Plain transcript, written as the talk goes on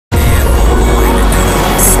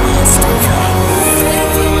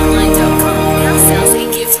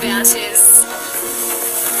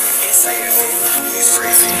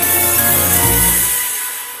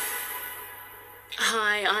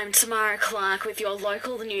Clarke with your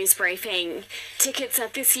local news briefing. Tickets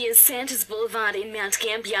at this year's Santa's Boulevard in Mount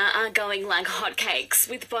Gambier are going like hotcakes,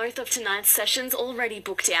 with both of tonight's sessions already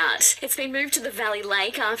booked out. It's been moved to the Valley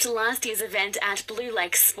Lake after last year's event at Blue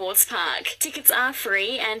Lake Sports Park. Tickets are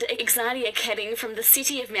free, and Exadia Kedding from the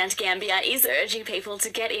city of Mount Gambier is urging people to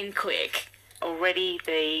get in quick. Already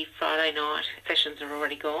the Friday night sessions are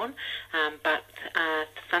already gone, but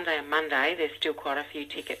Sunday and Monday there's still quite a few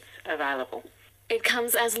tickets available. It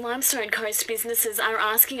comes as Limestone Coast businesses are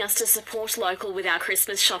asking us to support local with our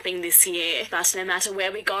Christmas shopping this year. But no matter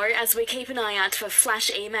where we go, as we keep an eye out for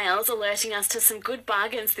flash emails alerting us to some good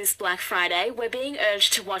bargains this Black Friday, we're being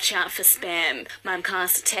urged to watch out for spam.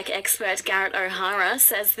 Mimecast tech expert Garrett O'Hara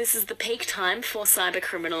says this is the peak time for cyber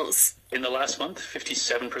criminals. In the last month,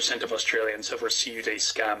 57% of Australians have received a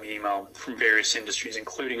scam email from various industries,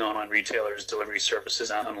 including online retailers, delivery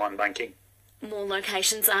services and online banking. More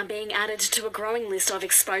locations are being added to a growing list of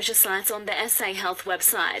exposure sites on the SA Health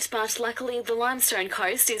website, but luckily the Limestone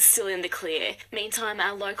Coast is still in the clear. Meantime,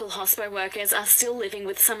 our local hospo workers are still living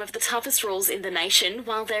with some of the toughest rules in the nation,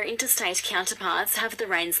 while their interstate counterparts have the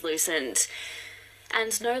reins loosened.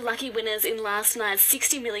 And no lucky winners in last night's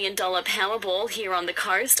 $60 million Powerball here on the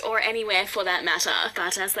coast, or anywhere for that matter.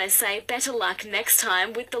 But as they say, better luck next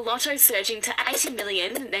time, with the lotto surging to $80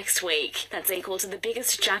 million next week. That's equal to the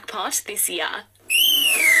biggest jackpot this year.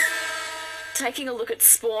 Taking a look at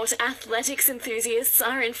sport, athletics enthusiasts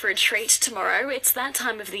are in for a treat tomorrow. It's that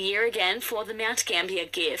time of the year again for the Mount Gambier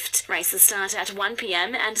Gift. Races start at 1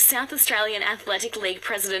 p.m, and South Australian Athletic League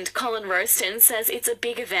President Colin Rowston says it's a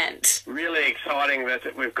big event. Really exciting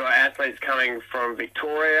that we've got athletes coming from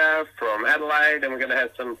Victoria, from Adelaide, and we're going to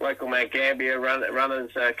have some local Mount Gambier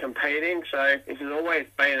runners competing. So this has always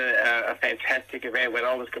been a fantastic event. When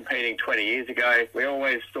I was competing 20 years ago, we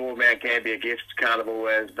always saw Mount Gambier Gifts Carnival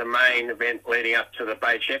as the main event leading up to the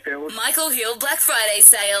Bay Sheffield. Michael Hill Black Friday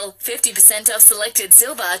sale. 50% off selected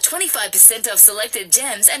silver, 25% off selected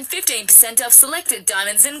gems, and 15% off selected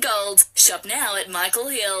diamonds and gold. Shop now at Michael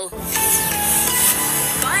Hill.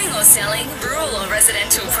 Buying or selling, rural or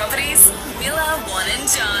residential properties, Miller, Wan and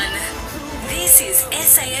John. This is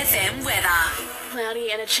SAFM weather.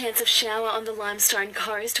 Cloudy and a chance of shower on the Limestone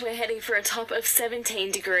Coast. We're heading for a top of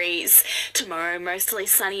 17 degrees. Tomorrow, mostly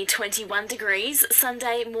sunny, 21 degrees.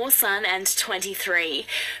 Sunday, more sun and 23.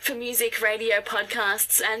 For music, radio,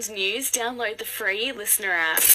 podcasts and news, download the free Listener app.